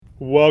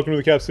Welcome to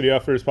the Cap City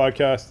Outfitters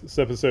Podcast. It's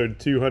episode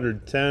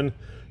 210.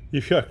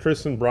 You've got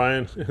Chris and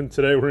Bryan, and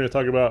today we're going to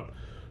talk about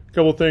a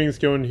couple things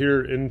going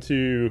here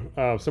into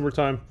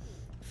summertime.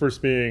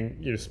 First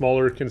being,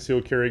 smaller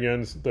concealed carry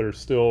guns that are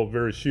still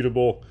very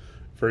shootable,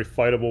 very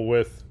fightable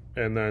with,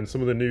 and then some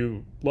of the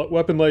new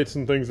weapon lights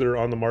and things that are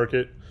on the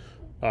market.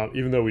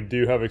 Even though we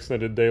do have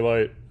extended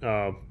daylight,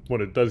 when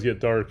it does get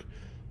dark,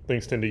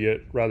 things tend to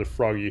get rather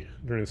froggy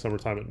during the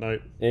summertime at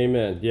night.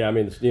 Amen. Yeah, I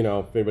mean, if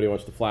anybody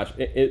wants to flash,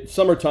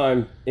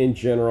 summertime in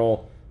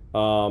general,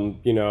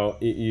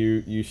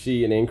 you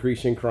see an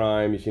increase in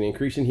crime, you see an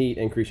increase in heat,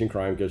 increase in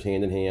crime goes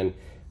hand in hand.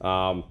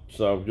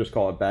 So just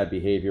call it bad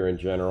behavior in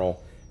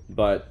general.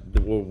 But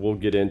we'll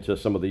get into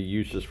some of the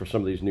uses for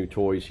some of these new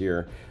toys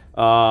here.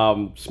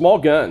 Small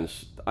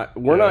guns.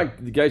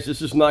 Not, guys,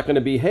 this is not going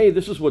to be, hey,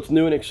 this is what's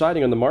new and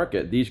exciting on the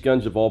market. These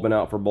guns have all been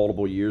out for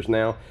multiple years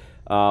now.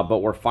 But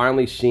we're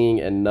finally seeing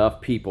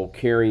enough people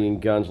carrying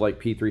guns like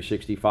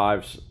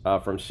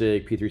P365s from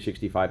Sig,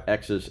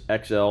 P365Xs,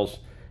 XLs.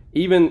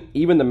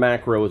 Even the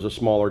Macro is a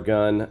smaller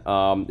gun.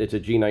 It's a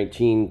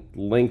G19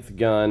 length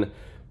gun,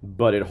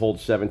 but it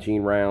holds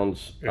 17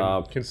 rounds.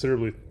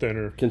 Considerably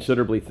thinner,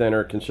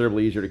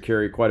 considerably easier to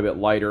carry, quite a bit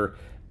lighter,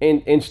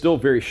 and still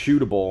very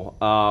shootable.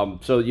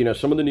 So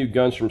some of the new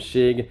guns from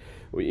Sig,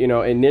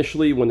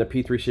 initially when the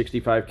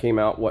P365 came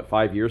out,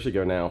 5 years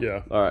ago now?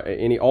 Yeah.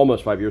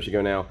 Almost 5 years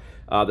ago now.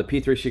 The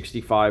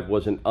P365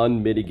 was an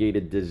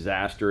unmitigated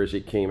disaster as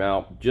it came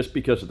out, just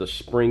because of the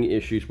spring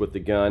issues with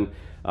the gun.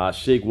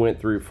 Sig went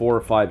through 4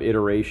 or 5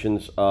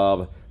 iterations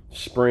of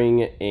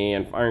spring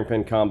and firing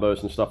pin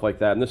combos and stuff like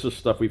that. And this is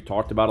stuff we've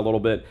talked about a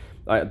little bit.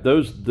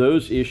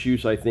 Those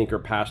issues, I think, are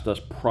past us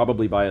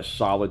probably by a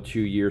solid 2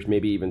 years,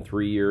 maybe even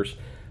 3 years.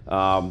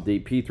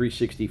 The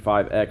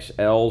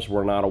P365XLs,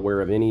 we're not aware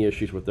of any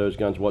issues with those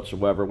guns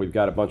whatsoever. We've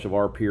got a bunch of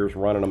our peers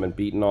running them and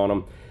beating on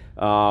them.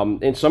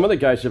 And some of the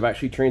guys have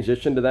actually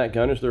transitioned to that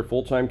gun as their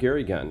full-time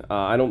carry gun.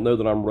 I don't know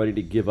that I'm ready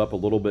to give up a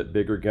little bit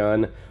bigger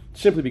gun,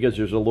 simply because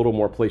there's a little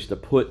more place to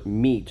put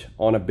meat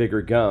on a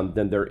bigger gun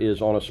than there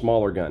is on a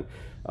smaller gun.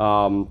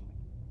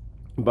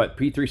 But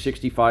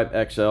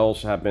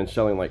P365XLs have been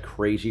selling like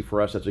crazy for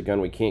us. That's a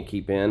gun we can't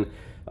keep in.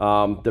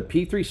 The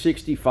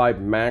P365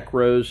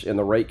 macros in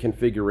the right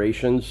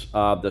configurations,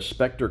 the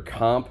Spectre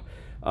Comp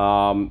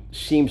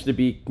seems to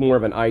be more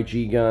of an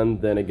IG gun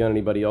than a gun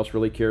anybody else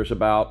really cares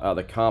about.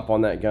 The comp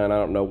on that gun, I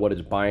don't know what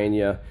it's buying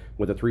you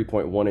with a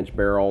 3.1 inch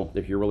barrel,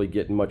 if you're really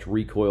getting much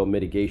recoil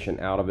mitigation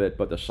out of it,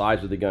 but the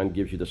size of the gun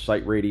gives you the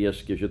sight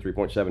radius, gives you a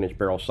 3.7 inch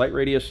barrel sight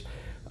radius,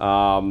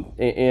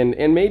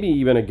 and maybe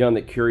even a gun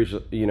that carries,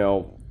 a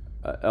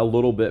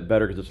little bit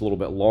better because it's a little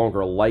bit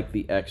longer, like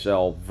the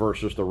XL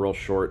versus the real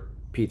short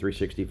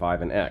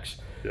P365 and X.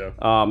 Yeah.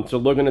 So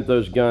looking at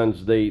those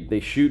guns,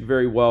 they shoot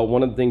very well.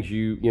 One of the things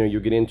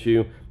you'll get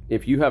into,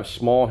 if you have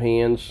small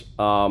hands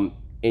and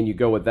you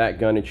go with that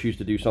gun and choose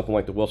to do something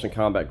like the Wilson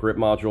Combat grip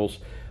modules,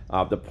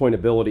 the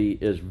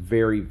pointability is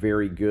very,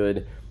 very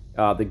good.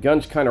 The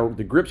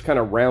grip's kind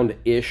of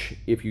round-ish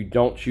if you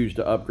don't choose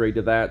to upgrade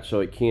to that, so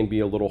it can be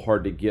a little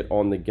hard to get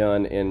on the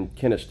gun and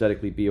can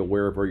aesthetically be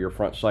aware of where your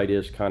front sight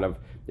is kind of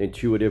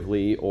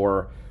intuitively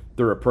or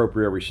through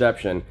appropriate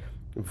reception,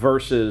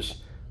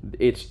 versus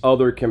its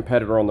other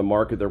competitor on the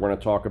market that we're going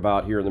to talk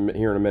about here in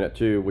a minute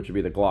too, which would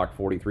be the Glock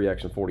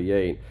 43x and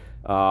 48.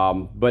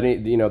 But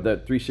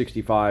the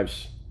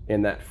 365s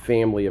in that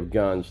family of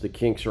guns, the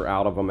kinks are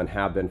out of them and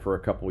have been for a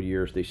couple of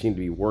years. They seem to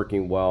be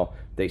working well.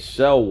 They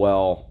sell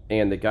well,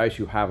 and the guys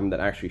who have them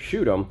that actually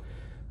shoot them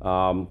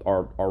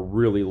are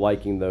really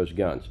liking those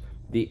guns.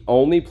 The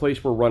only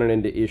place we're running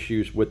into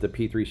issues with the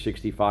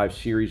P365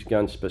 series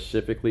guns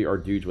specifically are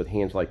dudes with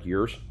hands like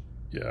yours.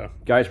 Yeah.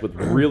 Guys with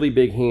really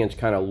big hands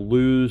kind of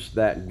lose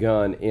that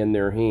gun in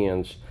their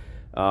hands,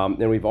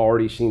 and we've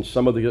already seen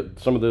some of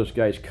those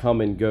guys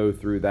come and go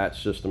through that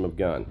system of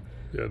gun.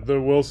 Yeah,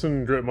 the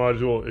Wilson grip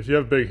module, if you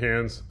have big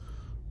hands,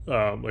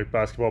 like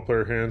basketball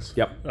player hands,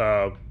 yep.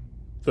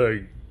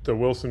 The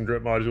Wilson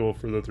grip module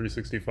for the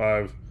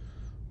 365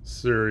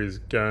 series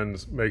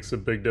guns makes a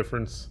big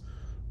difference.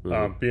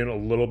 Being a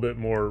little bit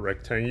more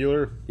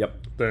rectangular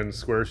than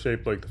square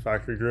shaped like the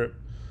factory grip.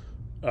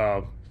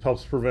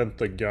 Helps prevent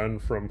the gun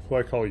from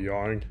what I call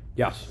yawing.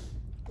 Yes.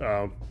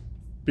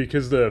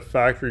 Because the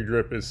factory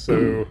grip is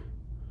so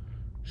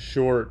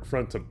short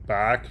front to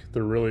back,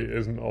 there really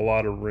isn't a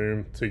lot of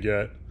room to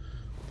get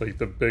like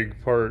the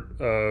big part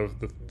of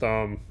the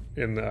thumb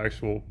in the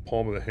actual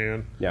palm of the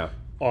hand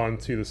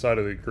onto the side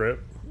of the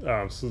grip.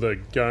 So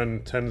the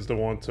gun tends to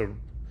want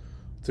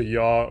to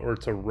yaw or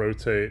to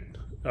rotate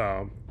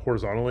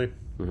horizontally,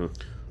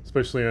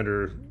 especially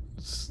under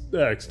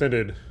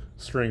extended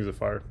strings of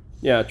fire.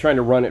 Yeah, trying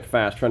to run it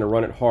fast, trying to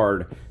run it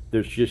hard.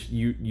 There's just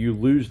you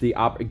lose the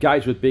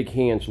guys with big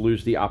hands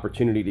lose the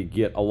opportunity to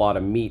get a lot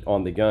of meat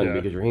on the gun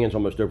because your hand's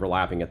almost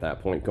overlapping at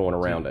that point, going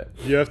around it.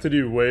 You have to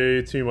do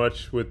way too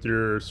much with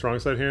your strong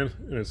side hand,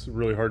 and it's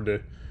really hard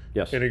to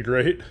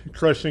integrate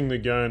crushing the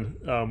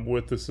gun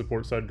with the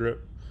support side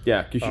grip.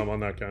 Yeah, on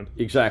that gun.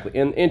 Exactly,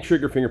 and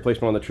trigger finger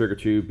placement on the trigger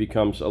too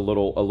becomes a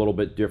little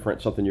bit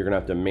different. Something you're going to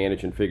have to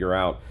manage and figure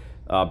out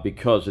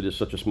because it is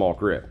such a small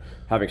grip.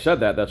 Having said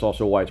that, that's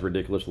also why it's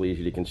ridiculously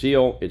easy to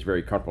conceal. It's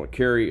very comfortable to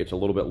carry. It's a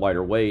little bit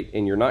lighter weight,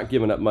 and you're not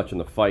giving up much in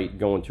the fight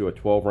going to a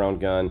 12-round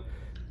gun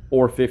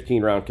or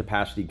 15-round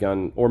capacity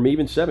gun, or maybe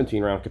even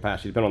 17-round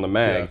capacity, depending on the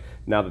mag.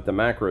 Now that the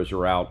macros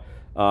are out.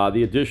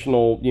 The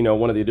additional,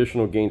 one of the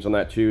additional gains on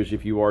that too is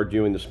if you are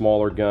doing the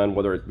smaller gun,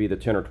 whether it be the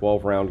 10 or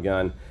 12 round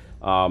gun,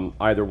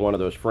 either one of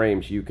those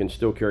frames, you can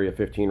still carry a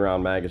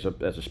 15-round mag as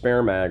a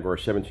spare mag, or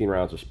 17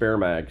 rounds a spare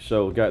mag.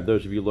 So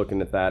those of you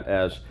looking at that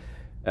as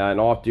an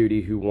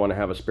off-duty who want to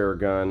have a spare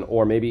gun,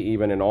 or maybe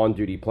even an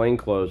on-duty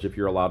plainclothes, if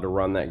you're allowed to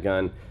run that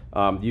gun,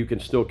 you can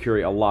still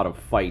carry a lot of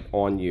fight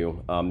on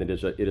you. It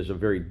is a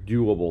very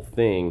doable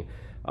thing.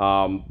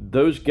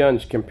 Those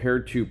guns,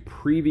 compared to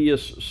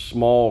previous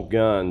small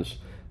guns,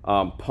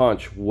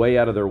 punch way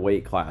out of their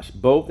weight class,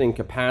 both in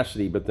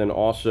capacity, but then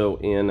also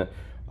in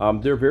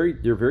they're very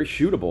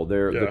shootable.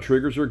 The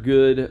triggers are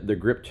good. The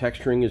grip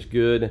texturing is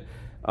good.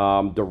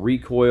 The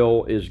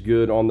recoil is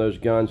good on those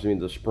guns. I mean,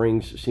 the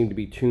springs seem to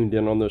be tuned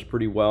in on those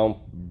pretty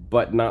well,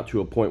 but not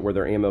to a point where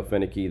they're ammo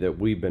finicky that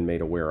we've been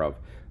made aware of,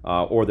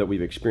 or that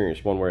we've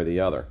experienced one way or the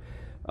other.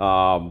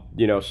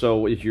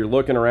 So if you're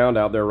looking around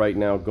out there right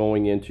now,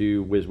 going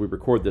into, as we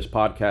record this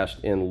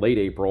podcast in late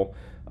April,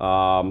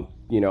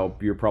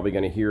 you're probably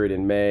going to hear it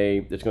in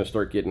May. It's going to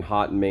start getting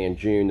hot in May and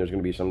June. There's going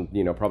to be some,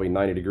 probably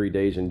 90-degree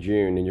days in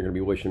June, and you're going to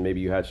be wishing maybe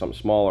you had something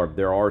smaller.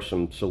 There are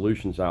some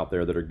solutions out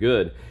there that are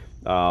good.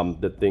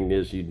 The thing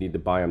is, you need to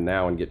buy them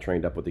now and get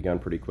trained up with the gun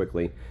pretty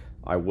quickly.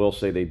 I will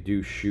say they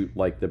do shoot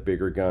like the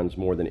bigger guns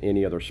more than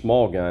any other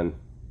small gun.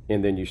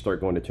 And then you start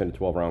going to 10 to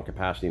 12 round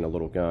capacity in a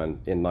little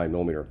gun in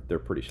 9mm. They're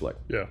pretty slick.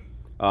 Yeah.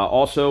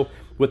 Also,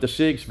 with the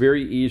SIGs,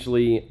 very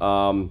easily,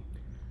 the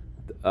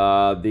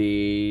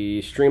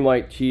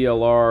Streamlight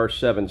TLR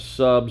 7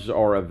 subs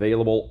are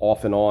available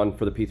off and on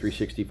for the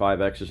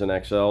P365Xs and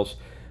XLs.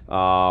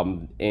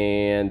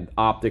 And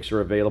optics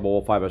are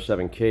available,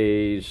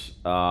 507Ks,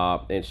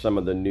 and some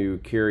of the new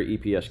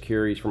EPS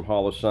carries from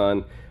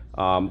Holosun.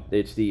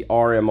 It's the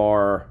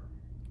RMR.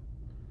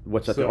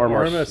 What's that? So the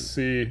RMR?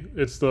 RMSC.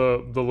 It's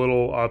the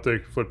little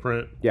optic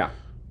footprint. Yeah.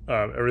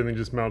 Everything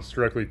just mounts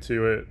directly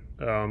to it.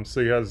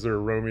 Sig has their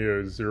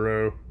Romeo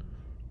Zero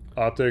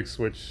optics,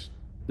 which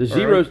the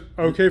Zero's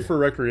okay for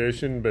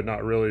recreation, but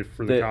not really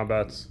for the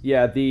combats.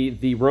 Yeah,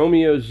 the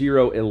Romeo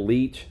Zero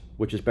Elite,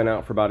 which has been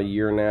out for about a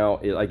year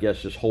now, I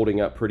guess is holding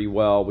up pretty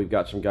well. We've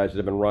got some guys that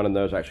have been running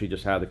those. I actually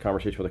just had the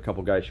conversation with a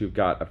couple guys who've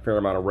got a fair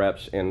amount of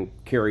reps and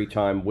carry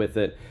time with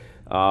it.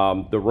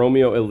 The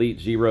Romeo Elite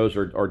Zeros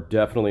are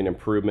definitely an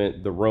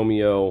improvement. The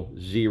Romeo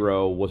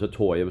Zero was a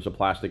toy. It was a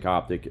plastic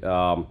optic.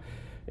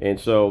 And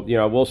so,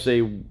 I will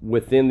say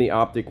within the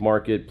optic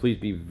market, please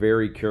be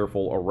very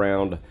careful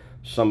around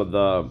some of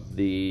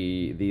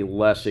the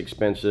less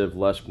expensive,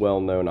 less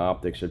well-known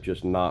optics have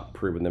just not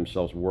proven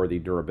themselves worthy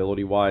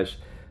durability-wise.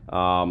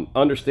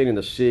 Understanding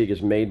the SIG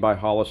is made by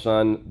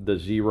Holosun, the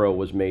Zero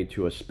was made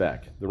to a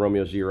spec. The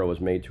Romeo Zero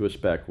was made to a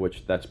spec,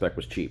 which that spec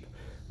was cheap.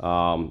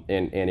 And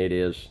it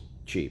is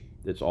cheap.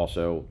 It's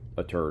also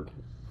a turd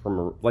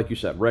from, like you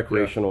said,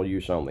 recreational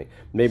use only.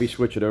 Maybe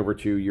switch it over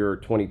to your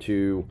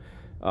 22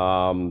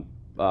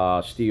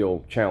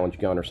 steel challenge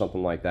gun or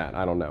something like that.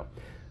 I don't know.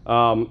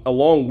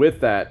 Along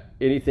with that,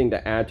 anything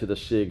to add to the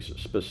SIGs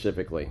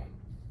specifically?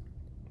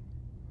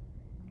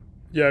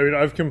 Yeah, I mean,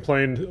 I've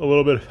complained a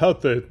little bit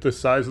about the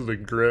size of the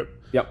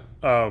grip. Yep.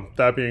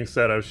 That being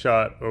said, I've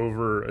shot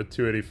over a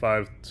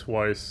 285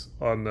 twice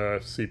on the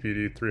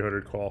CPD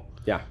 300 qual.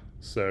 Yeah.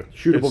 So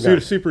shootable gun.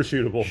 Super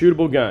shootable.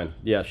 Shootable gun.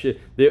 Yeah.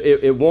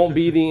 It won't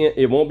be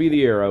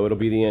the arrow. It'll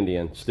be the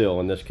Indian. Still,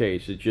 in this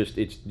case,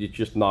 it's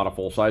just not a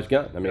full size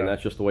gun. I mean,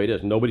 that's just the way it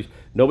is.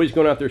 Nobody's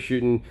going out there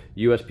shooting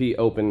USP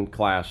open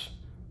class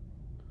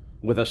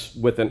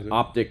with an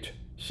optic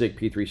Sig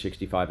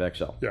P365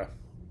 XL. Yeah.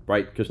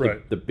 Right. Because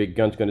the big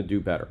gun's going to do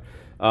better.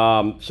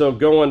 So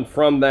going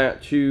from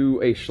that to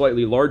a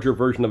slightly larger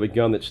version of a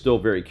gun that's still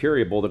very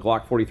carryable, the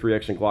Glock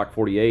 43x and Glock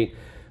 48.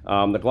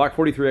 The Glock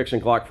 43x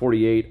and Glock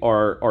 48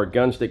 are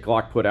guns that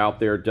Glock put out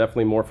there,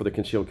 definitely more for the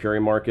concealed carry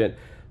market.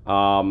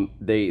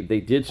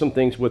 They did some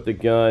things with the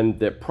gun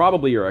that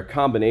probably are a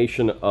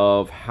combination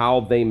of how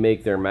they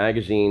make their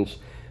magazines,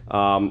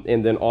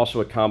 and then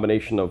also a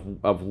combination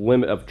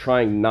of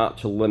trying not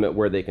to limit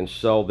where they can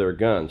sell their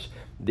guns.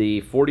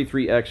 The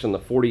 43x and the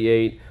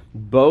 48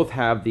 both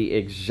have the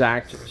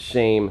exact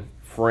same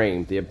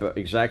frame, the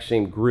exact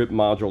same grip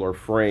module or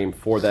frame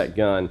for that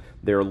gun.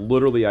 They're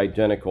literally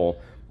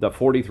identical. The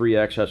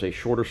 43X has a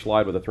shorter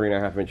slide with a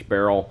 3.5-inch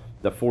barrel.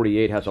 The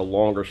 48 has a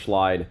longer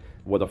slide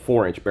with a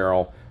 4-inch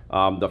barrel.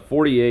 The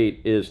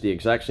 48 is the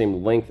exact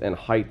same length and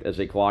height as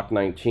a Glock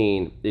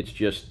 19. It's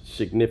just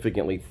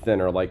significantly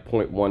thinner, like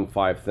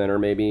 0.15 thinner,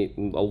 maybe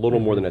a little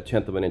more than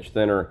 1/10 of an inch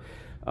thinner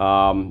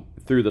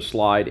through the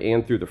slide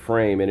and through the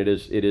frame. And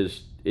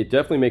it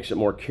definitely makes it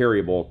more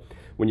carryable.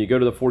 When you go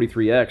to the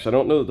 43X, I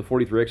don't know that the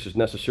 43X is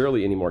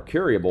necessarily any more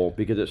carryable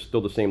because it's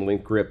still the same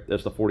length grip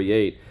as the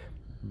 48.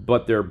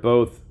 but they're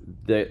both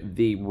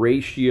the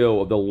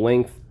ratio of the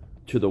length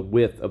to the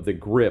width of the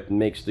grip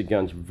makes the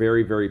guns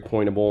very, very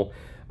pointable.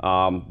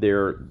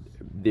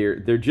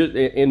 They're just,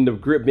 and the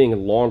grip being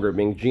longer,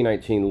 being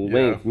G19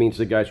 length, means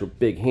the guys with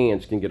big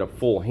hands can get a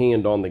full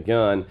hand on the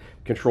gun,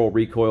 control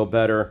recoil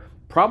better,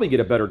 probably get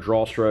a better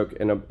draw stroke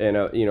and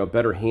a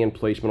better hand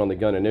placement on the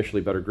gun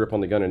initially, better grip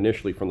on the gun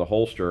initially from the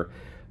holster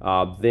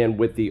than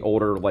with the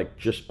older, like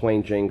just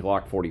plain Jane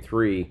Glock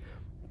 43.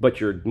 But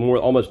you're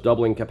almost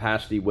doubling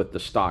capacity with the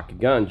stock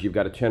guns. You've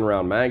got a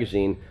 10-round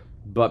magazine,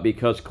 but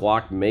because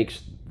Glock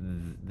makes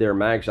their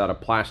mags out of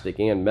plastic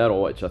and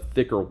metal, it's a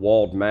thicker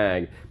walled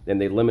mag,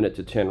 and they limit it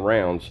to 10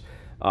 rounds.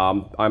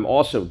 I'm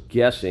also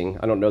guessing,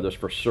 I don't know this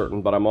for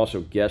certain, but I'm also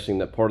guessing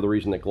that part of the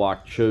reason that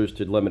Glock chose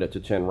to limit it to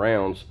 10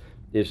 rounds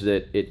is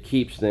that it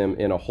keeps them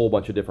in a whole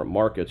bunch of different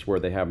markets where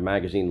they have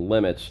magazine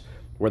limits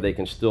where they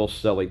can still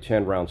sell a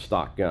 10-round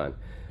stock gun.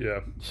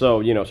 Yeah.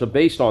 So, so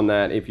based on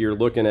that, if you're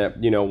looking at,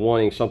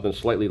 wanting something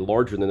slightly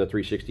larger than the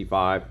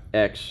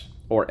 365X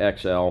or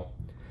XL,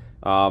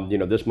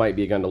 this might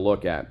be a gun to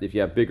look at. If you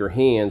have bigger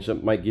hands,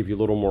 it might give you a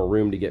little more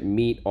room to get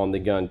meat on the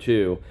gun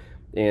too.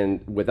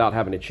 And without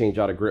having to change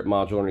out a grip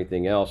module or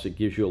anything else, it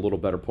gives you a little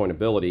better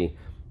pointability.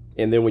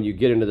 And then when you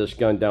get into this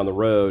gun down the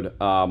road,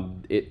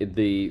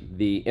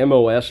 the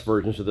MOS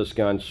versions of this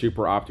gun,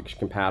 super optics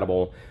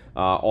compatible,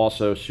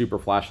 also super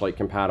flashlight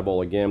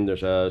compatible. Again,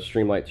 there's a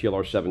Streamlight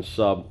TLR7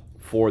 sub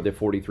for the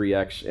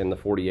 43X and the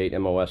 48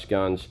 MOS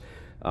guns.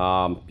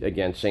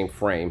 Again, same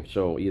frame,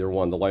 so either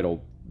one,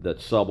 that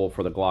sub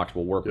for the Glocks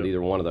will work with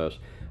either one of those.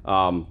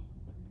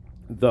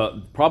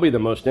 Probably the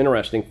most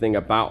interesting thing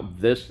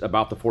about the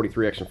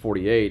 43X and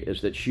 48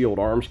 is that Shield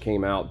Arms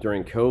came out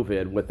during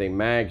COVID with a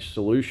mag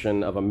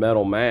solution of a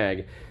metal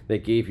mag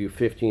that gave you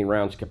 15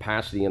 rounds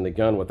capacity in the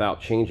gun without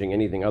changing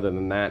anything other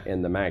than that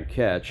and the mag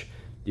catch.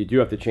 You do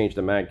have to change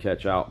the mag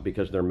catch out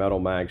because they're metal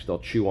mags. They'll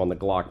chew on the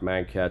Glock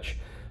mag catch,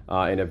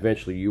 and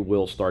eventually you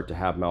will start to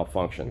have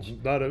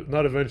malfunctions.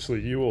 Not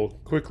eventually. You will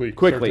quickly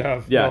start to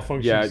have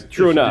malfunctions. Yeah,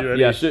 true enough.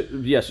 Yes,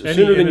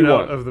 sooner than you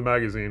want. Of the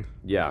magazine.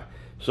 Yeah.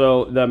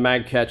 So the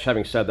mag catch,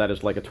 having said that,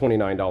 is like a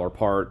 $29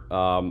 part.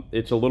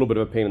 It's a little bit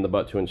of a pain in the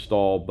butt to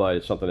install, but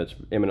it's something that's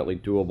eminently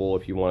doable.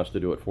 If you want us to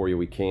do it for you,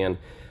 we can.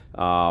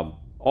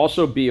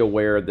 Also be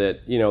aware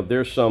that,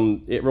 there's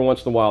every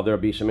once in a while there'll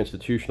be some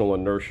institutional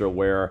inertia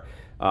where,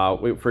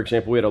 for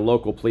example, we had a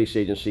local police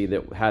agency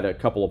that had a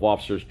couple of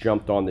officers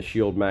jumped on the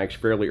Shield mags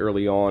fairly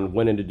early on,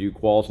 went in to do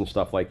quals and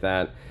stuff like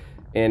that,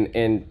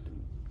 and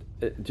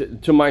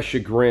to my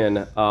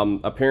chagrin,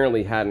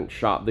 apparently hadn't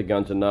shot the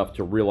guns enough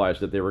to realize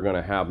that they were going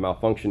to have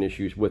malfunction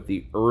issues with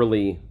the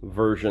early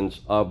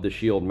versions of the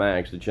Shield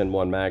mags. The Gen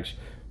 1 mags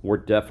were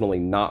definitely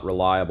not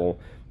reliable.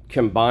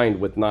 Combined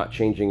with not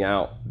changing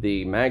out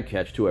the mag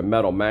catch to a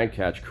metal mag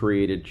catch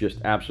created just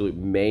absolute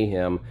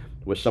mayhem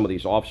with some of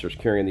these officers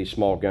carrying these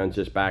small guns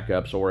as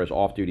backups or as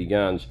off-duty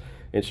guns.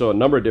 And so a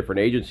number of different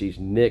agencies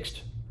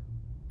nixed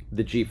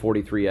the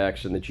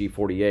G43X and the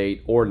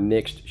G48 or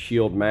nixed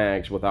Shield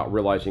mags without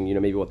realizing,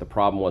 maybe what the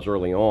problem was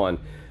early on.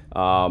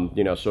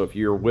 So if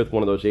you're with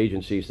one of those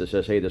agencies that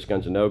says, hey, this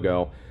gun's a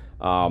no-go,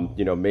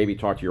 maybe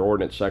talk to your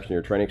ordnance section,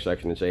 your training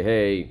section, and say,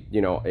 hey,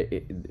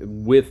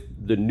 with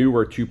the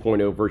newer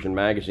 2.0 version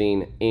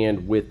magazine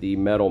and with the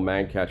metal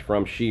mag catch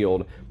from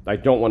Shield, I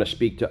don't want to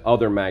speak to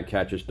other mag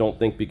catches. Don't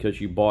think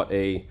because you bought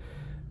a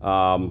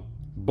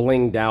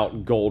blinged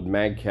out gold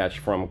mag catch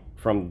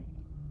from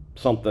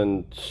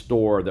something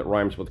store that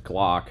rhymes with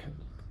Glock,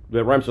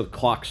 that rhymes with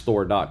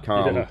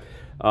clockstore.com. Yeah.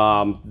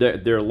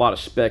 There are a lot of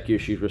spec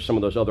issues with some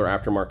of those other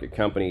aftermarket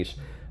companies.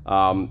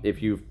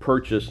 If you've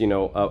purchased, a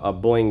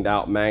blinged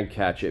out mag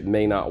catch, it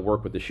may not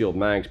work with the Shield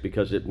mags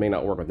because it may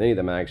not work with any of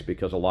the mags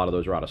because a lot of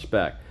those are out of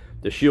spec.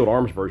 The Shield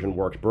Arms version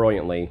works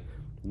brilliantly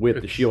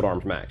with the Shield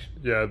Arms mags.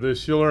 Yeah, the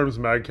Shield Arms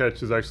mag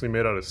catch is actually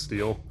made out of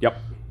steel. Yep.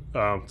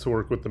 To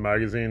work with the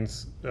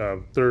magazines.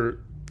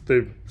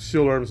 The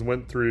Shield Arms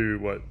went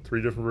through,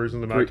 3 different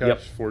versions of the mag catch?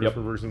 Yep. 4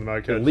 different versions of the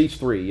mag catch? At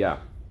least 3, yeah.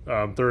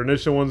 Their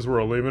initial ones were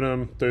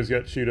aluminum. Those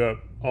got chewed up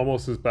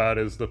almost as bad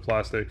as the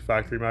plastic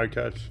factory mag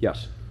catch.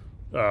 Yes.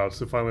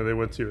 So finally they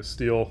went to a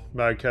steel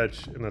mag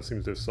catch, and that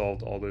seems to have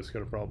solved all those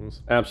kind of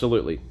problems.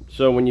 Absolutely.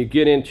 So when you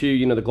get into,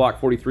 the Glock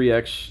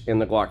 43X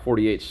and the Glock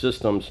 48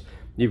 systems,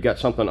 you've got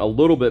something a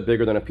little bit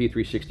bigger than a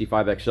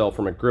P365 XL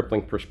from a grip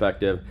length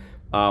perspective.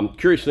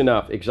 Curiously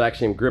enough, exact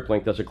same grip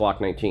length as a Glock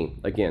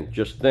 19. Again,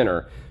 just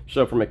thinner.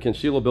 So from a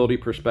concealability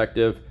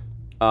perspective,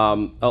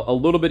 a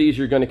little bit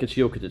easier gun to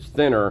conceal because it's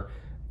thinner,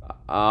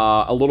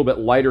 a little bit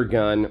lighter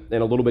gun,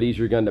 and a little bit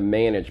easier gun to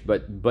manage,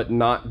 but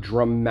not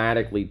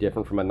dramatically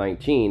different from a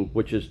 19,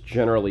 which is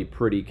generally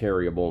pretty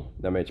carryable.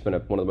 I mean, it's been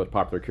one of the most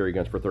popular carry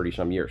guns for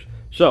 30-some years.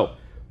 So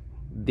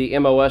the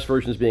MOS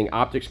versions being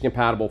optics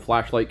compatible,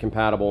 flashlight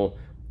compatible,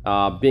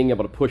 being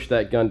able to push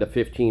that gun to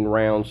 15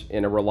 rounds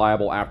in a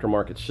reliable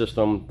aftermarket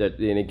system.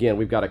 And again,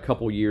 we've got a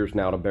couple years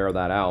now to bear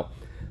that out.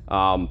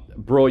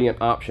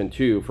 Brilliant option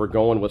too for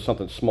going with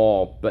something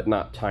small but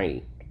not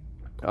tiny.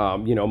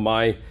 You know,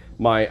 my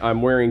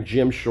I'm wearing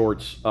gym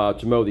shorts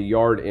to mow the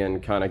yard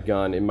in kind of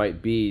gun. It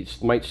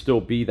might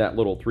still be that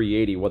little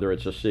 380, whether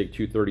it's a Sig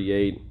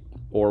 238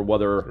 or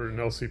whether or an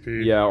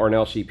LCP. Yeah, or an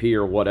LCP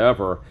or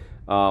whatever.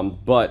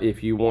 But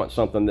if you want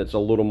something that's a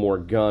little more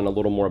gun, a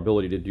little more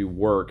ability to do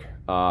work,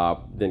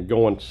 then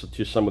going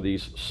to some of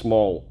these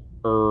small-ish,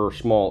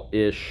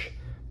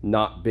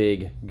 not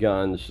big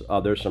guns,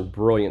 there's some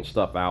brilliant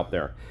stuff out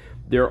there.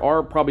 There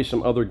are probably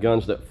some other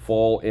guns that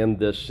fall in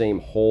this same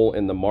hole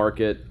in the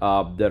market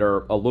that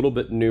are a little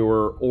bit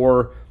newer,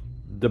 or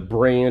the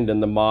brand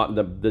and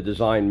the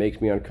design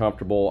makes me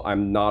uncomfortable.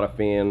 I'm not a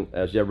fan,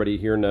 as everybody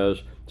here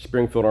knows.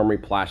 Springfield Armory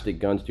plastic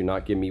guns do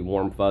not give me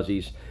warm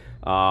fuzzies.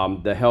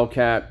 The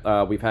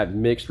Hellcat, we've had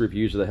mixed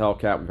reviews of the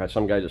Hellcat. We've had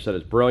some guys that said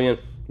it's brilliant.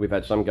 We've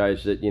had some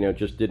guys that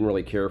just didn't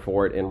really care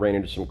for it and ran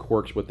into some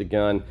quirks with the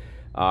gun.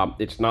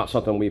 It's not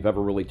something we've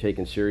ever really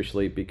taken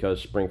seriously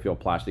because Springfield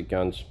plastic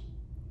guns,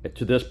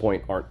 to this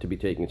point, aren't to be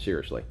taken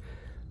seriously.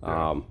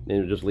 And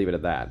we'll just leave it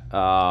at that.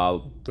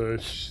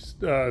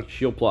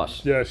 Shield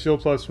Plus. Yeah,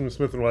 Shield Plus from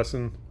Smith &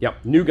 Wesson.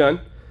 Yep, new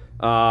gun.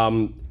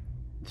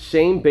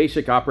 Same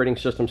basic operating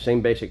system,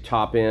 same basic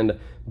top end,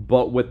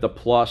 but with the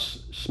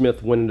Plus,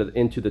 Smith went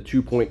into the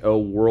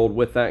 2.0 world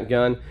with that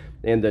gun,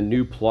 and the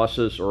new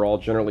Pluses are all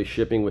generally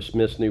shipping with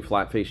Smith's new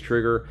flat face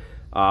trigger.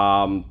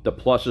 The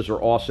Pluses are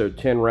also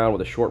 10 round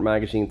with a short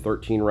magazine,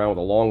 13 round with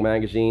a long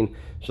magazine,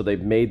 so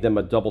they've made them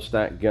a double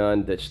stack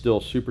gun that's still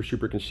super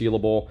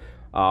concealable.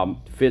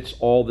 Fits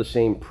all the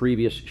same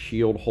previous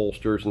Shield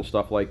holsters and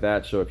stuff like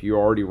that, so if you're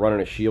already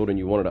running a Shield and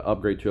you wanted to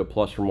upgrade to a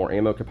Plus for more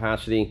ammo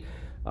capacity,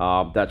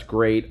 that's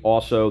great.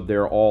 Also,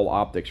 they're all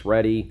optics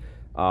ready.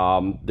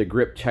 The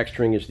grip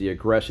texturing is the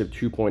aggressive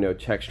 2.0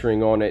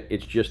 texturing on it.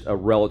 It's just a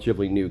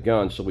relatively new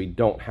gun, so we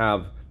don't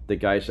have the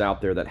guys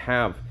out there that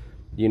have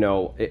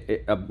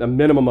a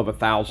minimum of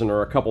 1,000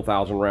 or a couple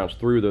thousand rounds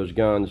through those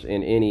guns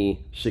in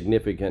any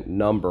significant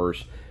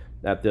numbers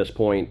at this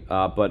point,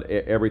 but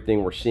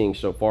everything we're seeing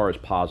so far is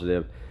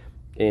positive.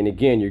 And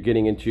again, you're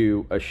getting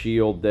into a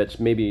Shield that's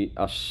maybe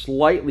a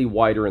slightly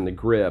wider in the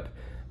grip,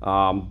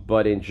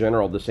 but in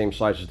general the same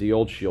size as the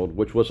old Shield,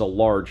 which was a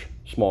large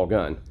small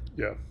gun.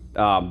 Yeah.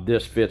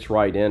 This fits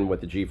right in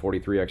with the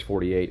G43x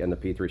 48 and the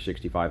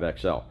P365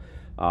 XL.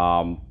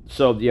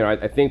 So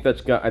I think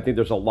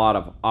there's a lot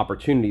of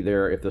opportunity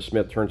there if the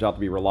Smith turns out to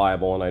be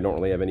reliable, and I don't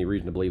really have any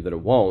reason to believe that it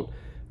won't.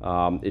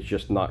 It's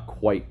just not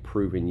quite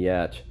proven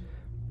yet.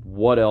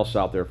 What else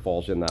out there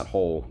falls in that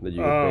hole that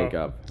you can think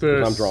of?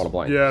 'Cause I'm drawing a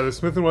blank. Yeah, the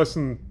Smith &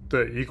 Wesson,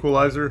 the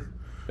Equalizer.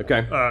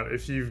 Okay.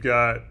 If you've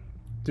got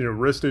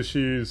wrist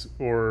issues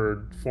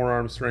or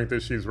forearm strength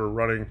issues,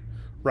 we're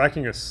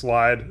racking a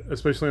slide,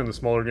 especially on the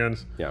smaller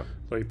guns. Yeah.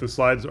 Like the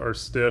slides are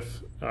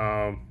stiff.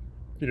 The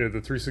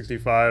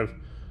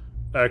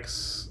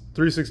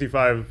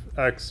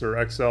 365X or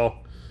XL,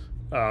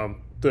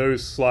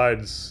 those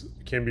slides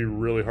can be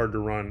really hard to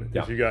run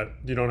if you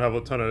don't have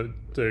a ton of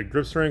the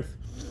grip strength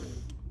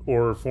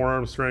or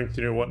forearm strength,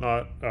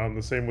 whatnot.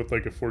 The same with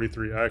like a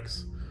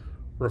 43X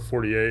or a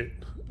 48.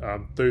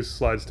 Those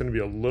slides tend to be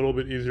a little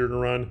bit easier to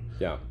run.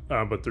 Yeah.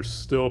 But they're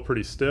still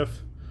pretty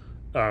stiff.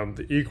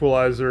 The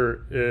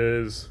Equalizer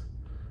is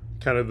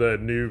kind of the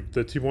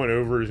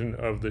 2.0 version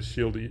of the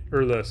Shield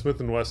or the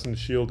Smith & Wesson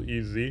Shield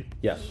EZ.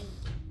 Yes.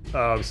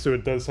 So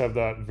it does have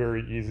that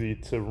very easy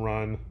to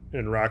run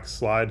and rack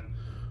slide.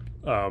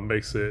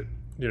 Makes it,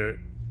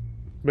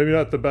 maybe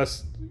not the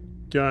best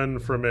gun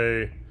from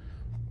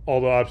all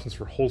the options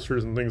for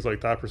holsters and things like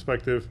that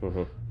perspective.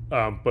 Mm-hmm.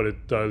 But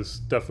it does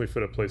definitely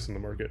fit a place in the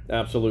market.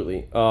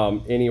 Absolutely.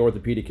 Any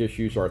orthopedic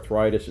issues,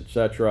 arthritis,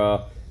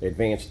 etc.,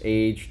 advanced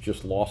age,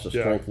 just loss of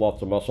strength,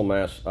 loss of muscle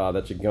mass,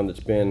 that's a gun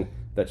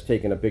that's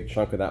taken a big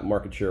chunk of that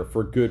market share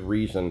for good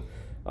reason.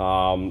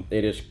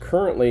 It is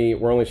currently,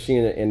 we're only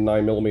seeing it in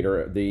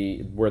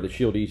 9mm, where the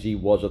Shield EZ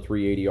was a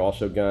 380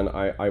 also gun.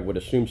 I would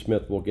assume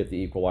Smith will get the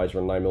Equalizer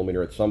in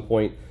 9mm at some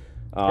point.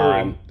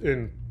 Or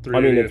in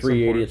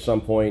 380 at some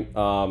point.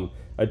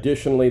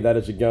 Additionally, that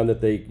is a gun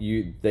that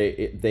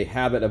they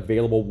have it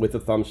available with a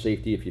thumb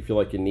safety if you feel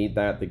like you need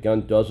that. The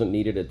gun doesn't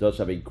need it. It does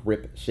have a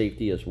grip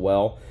safety as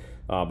well.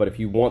 But if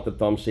you want the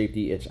thumb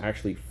safety, it's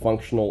actually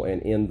functional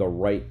and in the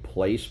right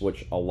place,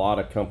 which a lot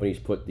of companies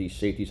put these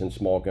safeties in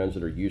small guns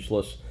that are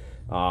useless,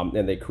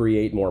 and they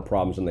create more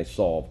problems than they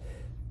solve.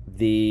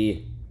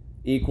 The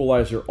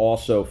Equalizer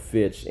also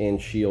fits in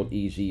Shield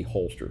EZ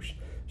holsters.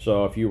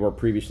 So if you were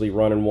previously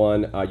running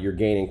one, you're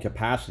gaining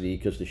capacity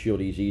because the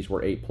Shield EZs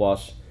were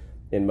 8+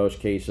 in most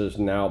cases.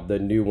 Now the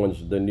new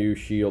ones, the new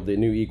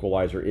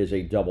Equalizer is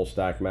a double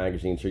stack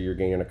magazine, so you're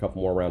gaining a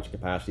couple more rounds of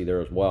capacity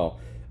there as well.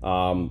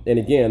 And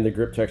again, the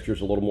grip texture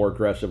is a little more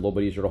aggressive, a little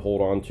bit easier to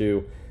hold on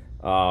to.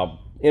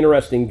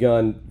 Interesting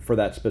gun for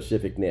that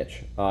specific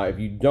niche. If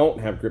you don't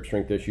have grip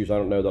strength issues, I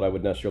don't know that I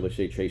would necessarily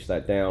say chase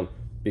that down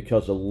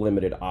because of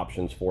limited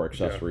options for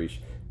accessories. Yeah.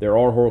 There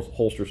are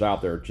holsters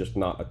out there, just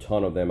not a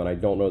ton of them, and I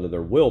don't know that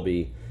there will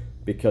be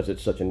because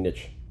it's such a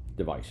niche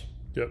device.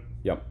 Yep.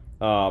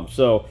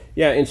 So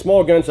yeah, in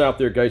small guns out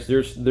there, guys,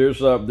 there's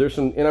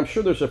some, and I'm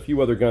sure there's a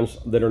few other guns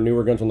that are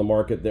newer guns on the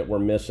market that we're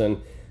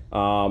missing.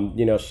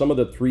 Some of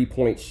the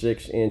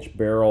 3.6 inch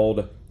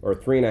barreled or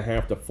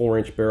 3.5 to 4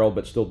 inch barrel,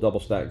 but still double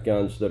stack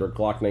guns that are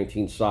Glock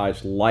 19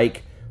 size,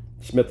 like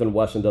Smith &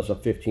 Wesson does a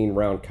 15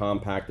 round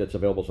compact that's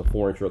available as a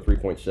 4 inch or a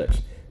 3.6.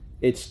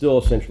 It's still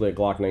essentially a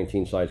Glock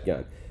 19 size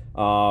gun.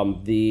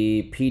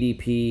 The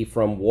PDP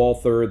from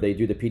Walther, they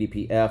do the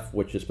PDP-F,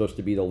 which is supposed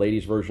to be the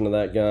ladies' version of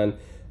that gun.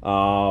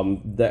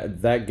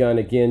 That gun,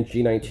 again,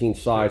 G19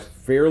 size,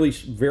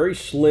 very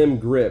slim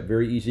grip,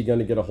 very easy gun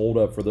to get a hold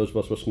of for those of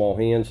us with small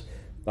hands.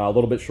 A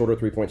little bit shorter,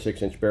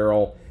 3.6 inch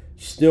barrel.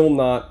 Still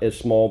not as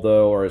small,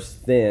 though, or as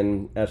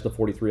thin as the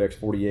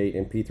 43x48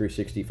 and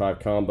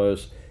P365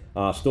 combos.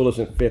 Still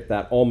doesn't fit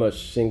that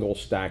almost single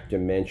stack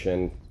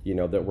dimension,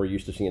 that we're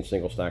used to seeing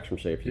single stacks from,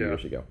 say, a few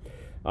years ago.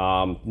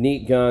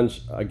 Neat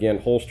guns, again,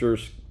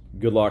 holsters.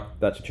 Good luck.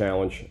 That's a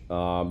challenge.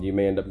 You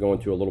may end up going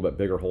to a little bit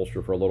bigger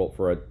holster for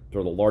the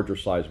larger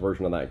size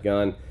version of that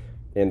gun,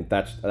 and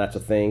that's a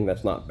thing.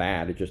 That's not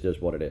bad. It just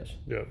is what it is.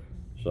 Yeah.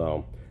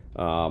 So,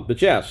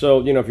 but yeah.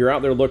 So if you're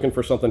out there looking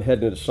for something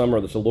heading into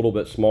summer that's a little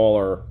bit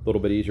smaller, a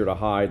little bit easier to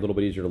hide, a little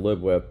bit easier to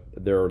live with,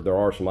 there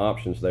are some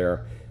options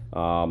there.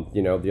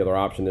 The other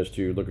option is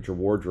to look at your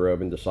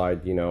wardrobe and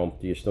decide, do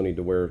you still need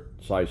to wear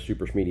size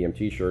super medium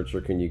t-shirts,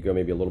 or can you go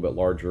maybe a little bit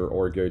larger,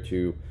 or go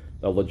to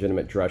a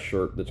legitimate dress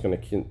shirt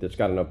that's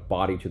got enough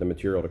body to the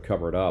material to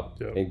cover it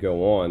up and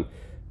go on.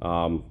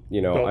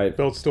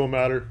 Belts still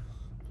matter.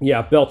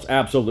 Yeah, belts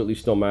absolutely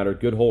still matter.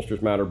 Good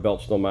holsters matter.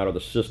 Belts still matter.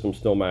 The system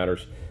still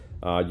matters.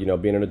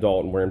 Being an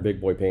adult and wearing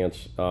big boy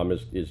pants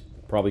is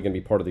probably going to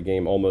be part of the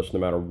game almost no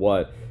matter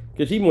what.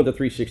 Because even with the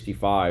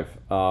 365,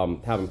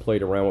 having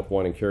played around with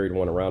one and carried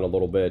one around a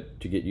little bit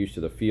to get used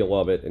to the feel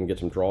of it and get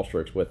some draw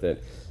strokes with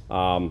it,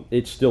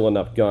 it's still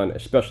enough gun,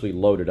 especially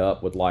loaded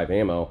up with live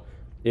ammo.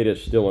 It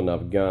is still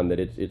enough gun that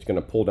it's going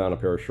to pull down a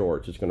pair of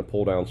shorts. It's going to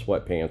pull down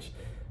sweatpants.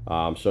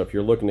 So if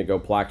you're looking to go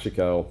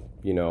Plaxico,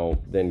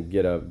 then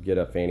get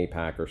a fanny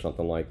pack or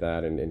something like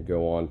that and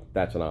go on.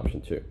 That's an option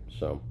too.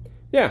 So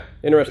yeah,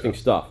 interesting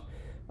stuff.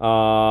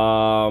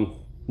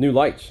 New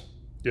lights.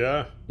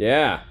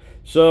 Yeah.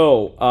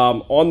 So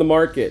on the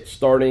market,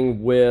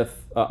 starting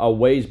with a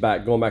ways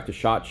back, going back to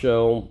SHOT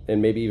Show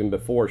and maybe even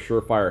before,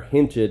 Surefire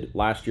hinted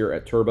last year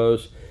at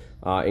turbos,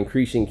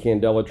 increasing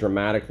candela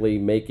dramatically,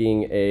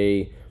 making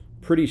a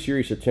pretty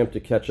serious attempt to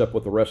catch up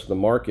with the rest of the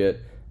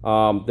market.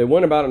 They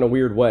went about it in a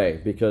weird way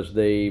because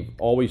they've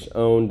always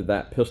owned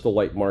that pistol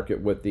light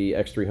market with the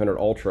X300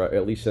 Ultra,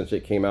 at least since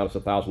it came out as a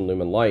 1,000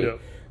 lumen light.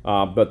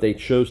 But they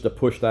chose to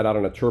push that out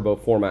in a turbo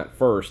format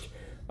first.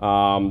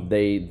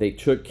 They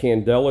took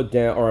candela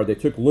down, or they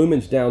took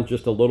lumens down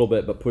just a little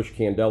bit, but pushed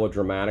candela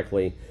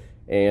dramatically.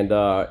 And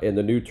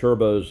the new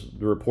turbos,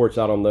 the reports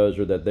out on those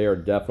are that they are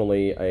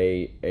definitely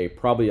a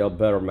probably a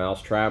better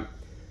mousetrap.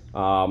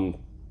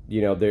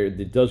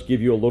 It does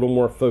give you a little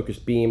more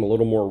focused beam, a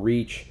little more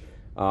reach.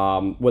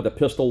 With a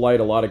pistol light,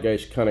 a lot of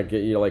guys kind of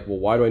get like, well,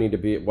 why do I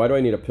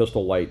need a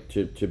pistol light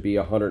to be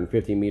a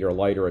 150 meter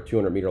light or a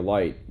 200 meter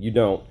light? You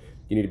don't.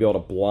 You need to be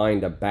able to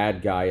blind a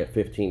bad guy at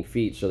 15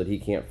 feet so that he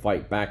can't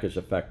fight back as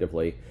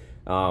effectively.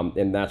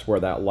 And that's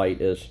where that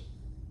light is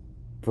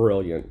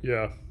brilliant.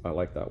 Yeah. I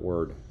like that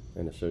word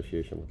in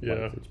association with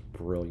lights. It's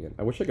brilliant.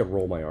 I wish I could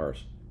roll my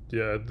R's.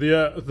 Yeah.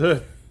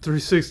 The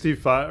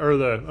 365, or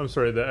the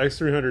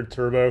X300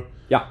 Turbo.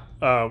 Yeah.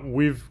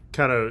 We've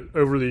kind of,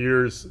 over the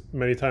years,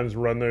 many times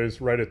run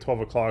those right at 12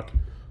 o'clock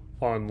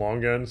on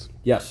long guns.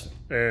 Yes.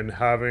 And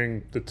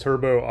having the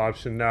turbo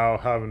option now,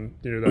 having,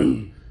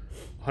 that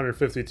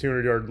 150,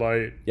 200 yard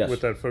light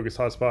with that focus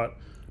hotspot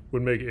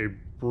would make a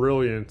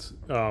brilliant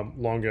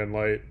long gun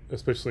light,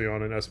 especially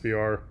on an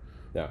SBR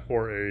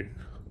or a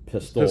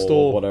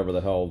pistol, whatever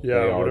the hell they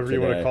are whatever today.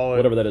 You want to call it.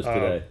 Whatever that is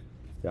today.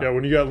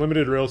 When you got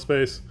limited rail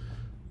space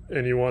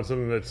and you want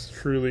something that's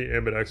truly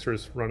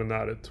ambidextrous, running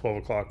that at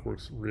 12 o'clock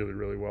works really,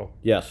 really well.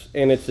 Yes,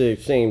 and it's the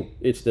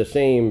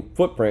same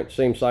footprint,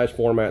 same size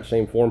format,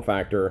 same form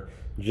factor,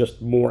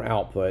 just more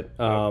output,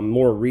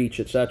 more reach,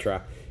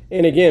 etc.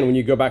 And again, when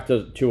you go back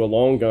to a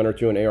long gun or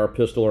to an AR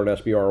pistol or an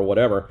SBR or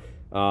whatever,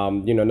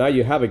 now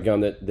you have a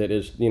gun that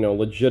is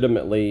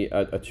legitimately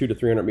a 200 to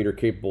 300 meter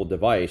capable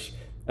device.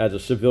 As a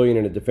civilian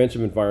in a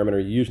defensive environment, are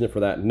you using it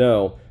for that?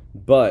 No.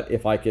 But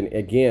if I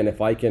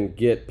can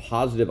get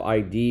positive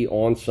ID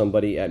on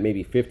somebody at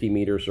maybe 50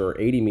 meters or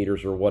 80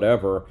 meters or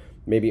whatever,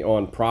 maybe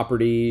on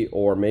property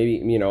or maybe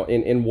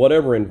in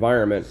whatever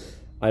environment,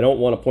 I don't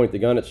want to point the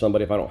gun at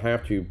somebody if I don't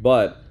have to,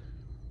 but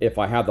if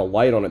I have the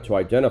light on it to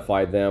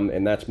identify them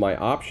and that's my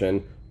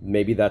option,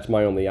 maybe that's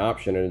my only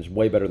option, and it's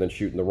way better than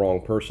shooting the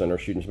wrong person or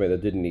shooting somebody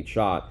that didn't need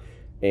shot.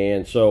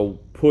 And so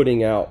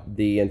putting out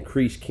the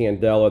increased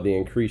candela, the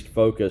increased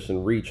focus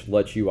and reach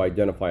lets you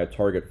identify a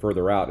target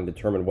further out and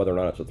determine whether or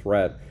not it's a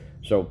threat.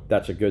 So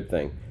that's a good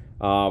thing.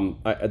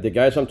 The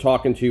guys I'm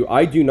talking to,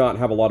 I do not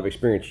have a lot of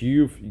experience.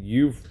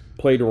 You've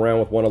played around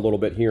with one a little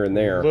bit here and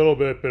there. A little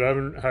bit, but I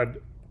haven't had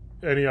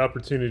any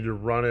opportunity to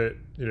run it,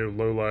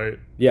 low light,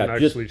 Yeah, and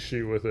actually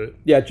shoot with it.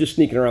 Yeah, just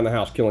sneaking around the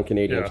house, killing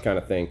Canadians kind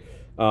of thing.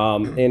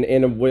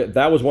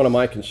 That was one of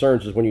my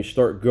concerns is when you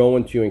start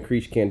going to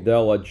increase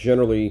candela,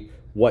 generally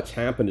what's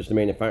happened is the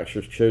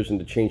manufacturer's chosen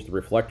to change the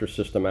reflector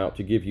system out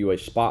to give you a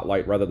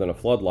spotlight rather than a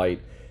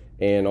floodlight.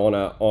 And on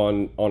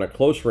a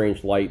close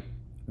range light,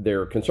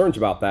 there are concerns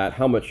about that.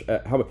 How much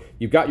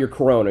you've got your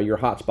corona, your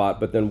hotspot,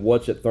 but then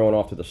what's it throwing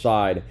off to the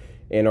side?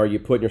 And are you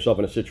putting yourself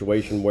in a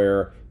situation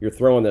where you're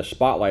throwing this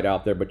spotlight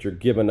out there, but you're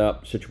giving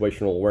up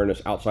situational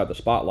awareness outside the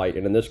spotlight?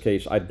 And in this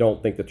case, I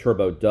don't think the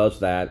turbo does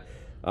that.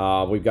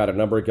 We've got a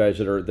number of guys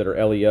that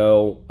are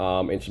LEO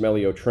and some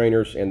LEO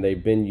trainers, and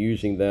they've been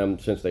using them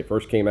since they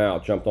first came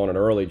out. Jumped on it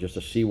early just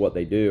to see what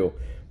they do,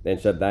 and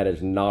said that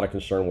is not a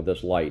concern with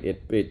this light.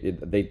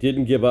 They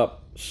didn't give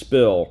up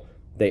spill;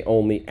 they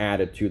only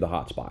added to the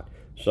hotspot.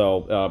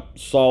 So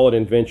solid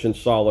invention,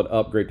 solid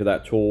upgrade to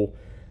that tool.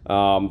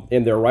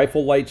 In their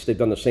rifle lights, they've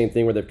done the same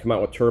thing where they've come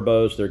out with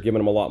turbos. They're giving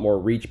them a lot more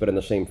reach, but in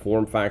the same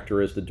form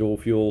factor as the dual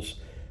fuels.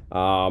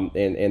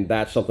 And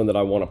that's something that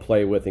I want to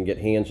play with and get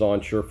hands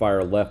on.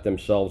 Surefire left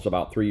themselves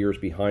about 3 years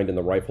behind in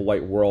the rifle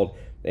light world,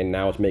 and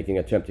now is making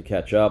an attempt to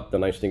catch up. The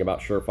nice thing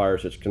about Surefire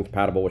is it's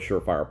compatible with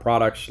Surefire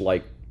products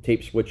like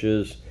tape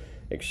switches,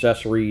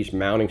 accessories,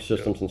 mounting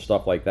systems, and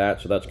stuff like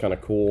that. So that's kind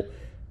of cool.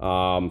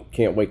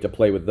 Can't wait to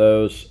play with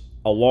those.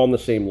 Along the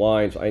same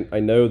lines,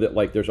 I know that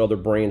like there's other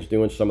brands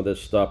doing some of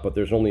this stuff, but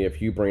there's only a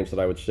few brands that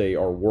I would say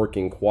are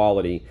working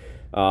quality.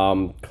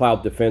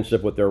 Cloud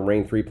Defensive with their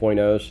Rain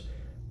 3.0s.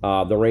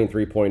 The Rain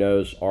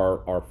 3.0s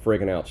are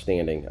friggin'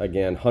 outstanding.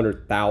 Again,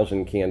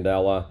 100,000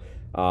 candela,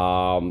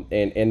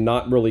 and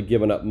not really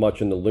giving up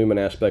much in the lumen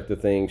aspect of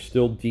things.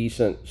 Still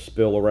decent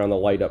spill around the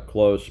light up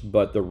close,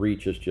 but the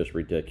reach is just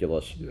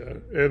ridiculous. Yeah,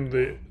 and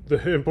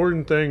the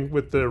important thing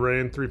with the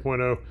Rain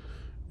 3.0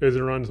 is it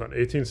runs on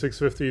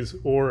 18650s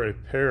or a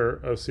pair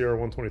of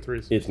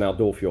CR123s. It's now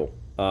dual fuel,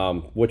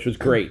 which was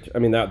great. I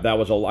mean, that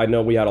was I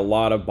know we had a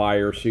lot of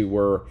buyers who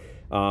were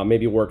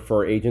maybe worked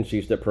for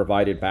agencies that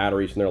provided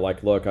batteries, and they're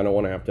like, look, I don't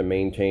want to have to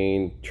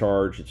maintain,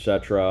 charge,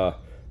 etc.,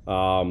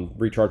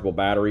 rechargeable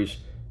batteries.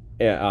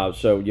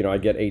 So I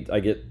get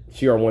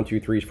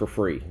CR123s for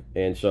free,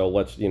 and so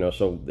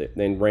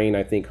then Rain,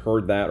 I think,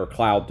 heard that, or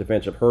Cloud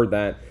Defensive heard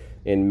that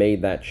and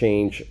made that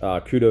change.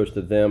 Kudos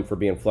to them for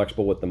being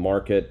flexible with the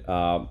market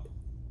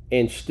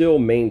and still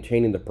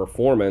maintaining the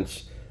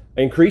performance,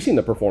 increasing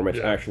the performance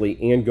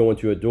actually, and going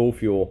to a dual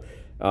fuel.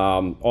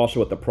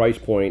 Also at the price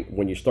point,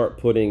 when you start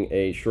putting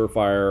a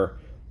Surefire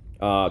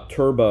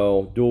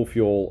turbo dual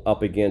fuel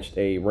up against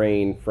a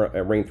Rain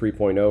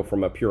 3.0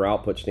 from a pure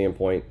output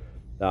standpoint,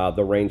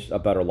 the Rain's a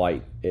better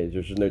light.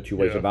 There's just no two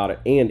ways about it.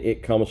 And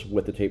it comes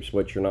with the tape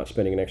switch. You're not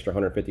spending an extra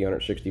 $150,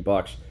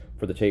 $160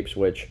 for the tape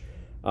switch.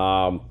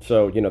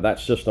 So that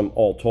system,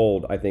 all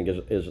told, I think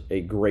is a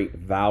great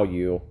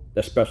value,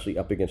 especially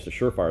up against the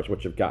Surefires,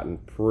 which have gotten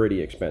pretty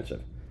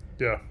expensive.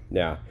 Yeah.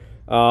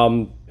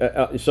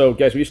 So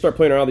guys, when you start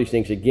playing around these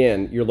things,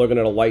 again, you're looking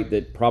at a light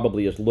that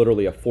probably is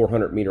literally a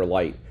 400 meter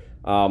light.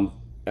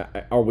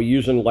 Are we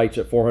using lights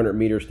at 400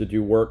 meters to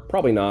do work?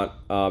 Probably not.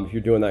 If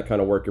you're doing that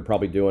kind of work, you're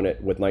probably doing it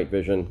with night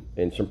vision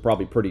and some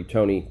probably pretty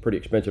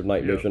expensive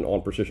night vision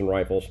on precision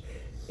rifles.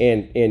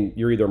 And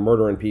you're either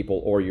murdering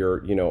people or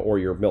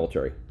you're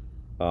military,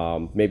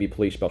 maybe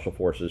police, special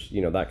forces,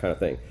 that kind of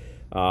thing.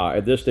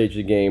 At this stage of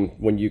the game,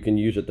 when you can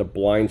use it to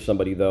blind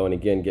somebody, though, and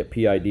again get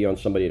PID on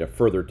somebody at a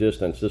further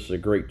distance, this is a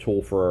great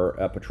tool for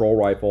a patrol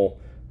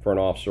rifle, for an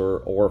officer,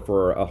 or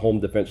for a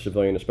home defense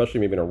civilian, especially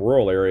maybe in a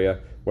rural area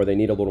where they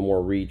need a little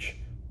more reach.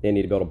 They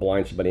need to be able to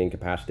blind somebody,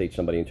 incapacitate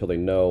somebody until they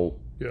know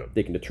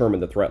they can determine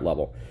the threat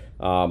level.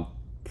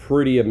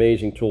 Pretty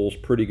amazing tools,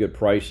 pretty good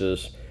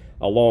prices.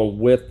 Along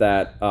with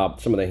that,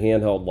 some of the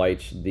handheld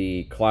lights,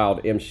 the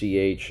Cloud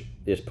MCH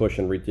is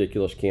pushing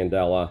ridiculous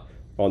candela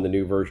on the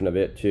new version of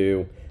it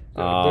too.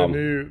 The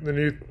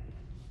new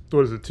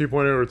what is it,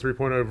 2.0 or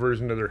 3.0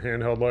 version of their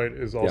handheld light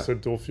is also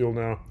dual fuel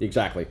now.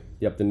 Exactly.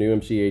 Yep, the new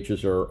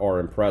MCHs are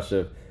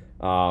impressive.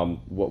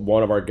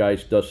 One of our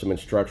guys does some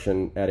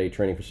instruction at a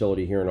training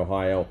facility here in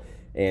Ohio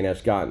and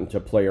has gotten to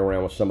play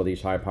around with some of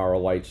these high power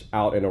lights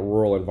out in a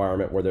rural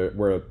environment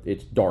where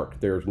it's dark,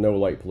 there's no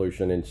light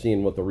pollution, and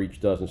seeing what the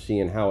reach does and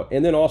seeing how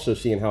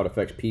it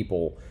affects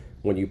people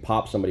when you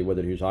pop somebody with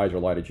it whose eyes are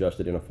light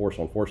adjusted in a force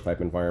on force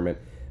type environment.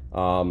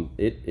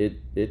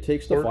 It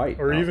takes the fight,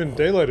 or even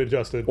daylight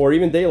adjusted,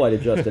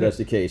 as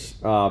the case.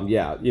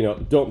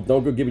 Don't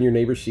go giving your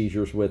neighbors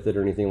seizures with it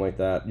or anything like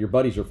that. Your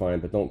buddies are fine,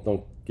 but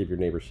don't give your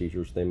neighbors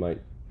seizures. They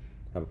might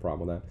have a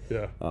problem with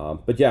that.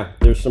 But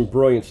there's some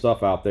brilliant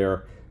stuff out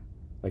there.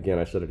 Again,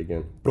 I said it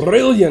again.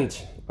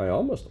 Brilliant. I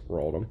almost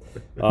rolled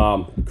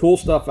them. Cool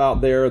stuff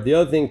out there. The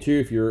other thing too,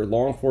 if you're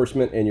law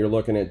enforcement and you're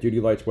looking at duty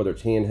lights, whether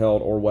it's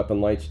handheld or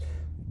weapon lights,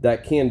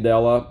 that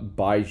candela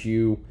buys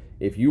you.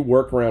 If you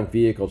work around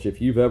vehicles,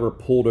 if you've ever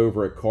pulled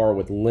over a car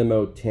with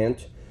limo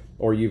tint,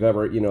 or you've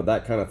ever,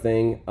 that kind of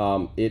thing,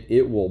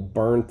 it will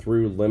burn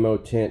through limo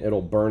tint.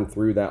 It'll burn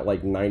through that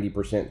like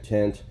 90%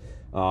 tint.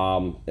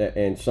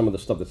 and some of the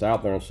stuff that's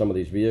out there on some of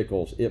these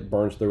vehicles, it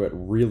burns through it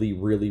really,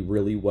 really,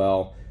 really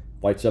well.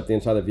 Lights up the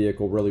inside of the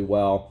vehicle really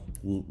well.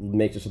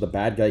 Makes it so the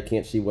bad guy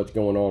can't see what's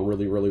going on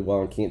really, really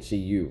well, and can't see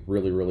you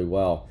really, really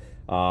well.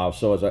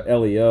 So as a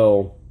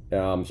LEO,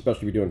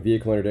 especially if you're doing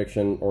vehicle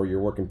interdiction or you're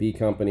working B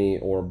company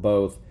or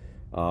both,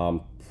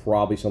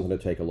 probably something to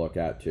take a look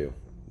at too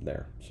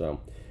there. So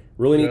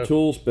really neat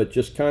tools, but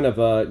just kind of,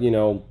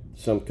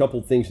 some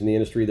couple things in the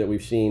industry that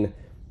we've seen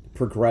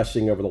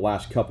progressing over the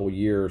last couple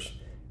years,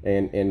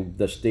 and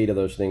the state of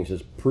those things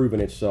has proven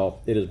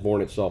itself. It has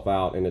borne itself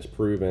out, and it's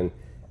proven.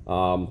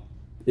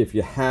 If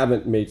you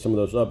haven't made some of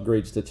those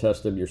upgrades to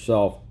test them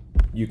yourself,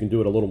 you can do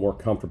it a little more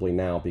comfortably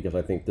now, because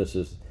I think this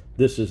is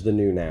the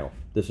new now.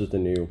 This is the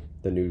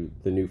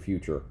new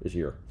future is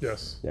here.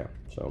 Yes. Yeah.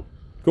 So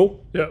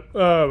cool. Yeah.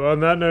 On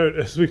that note,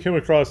 as we come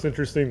across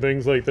interesting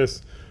things like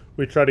this,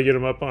 we try to get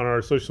them up on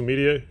our social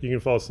media. You can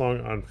follow us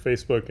along on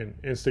Facebook and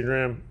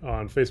Instagram.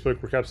 On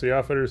Facebook, we're Cap City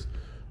Outfitters.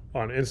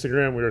 On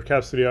Instagram, we are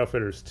Cap City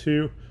Outfitters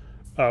 2.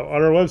 On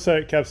our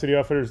website,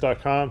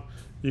 capcityoutfitters.com,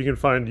 you can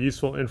find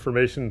useful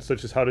information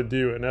such as how to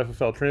do an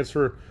FFL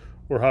transfer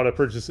or how to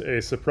purchase a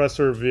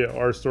suppressor via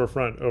our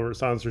storefront over at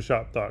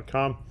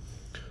silencershop.com.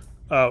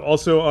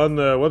 Also on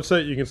the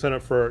website, you can sign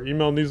up for our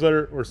email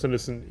newsletter or send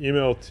us an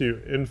email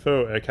to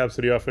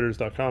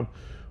info@capcityoutfitters.com.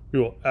 We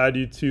will add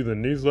you to the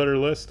newsletter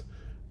list.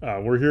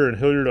 We're here in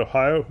Hilliard,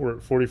 Ohio. We're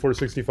at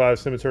 4465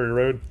 Cemetery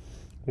Road.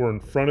 We're in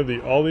front of the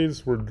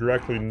Aldi's. We're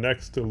directly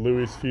next to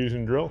Louis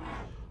Fusion Drill.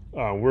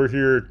 We're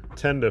here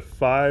 10 to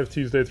 5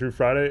 Tuesday through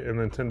Friday, and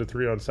then 10 to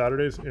 3 on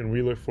Saturdays, and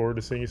we look forward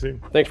to seeing you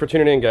soon. Thanks for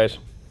tuning in, guys.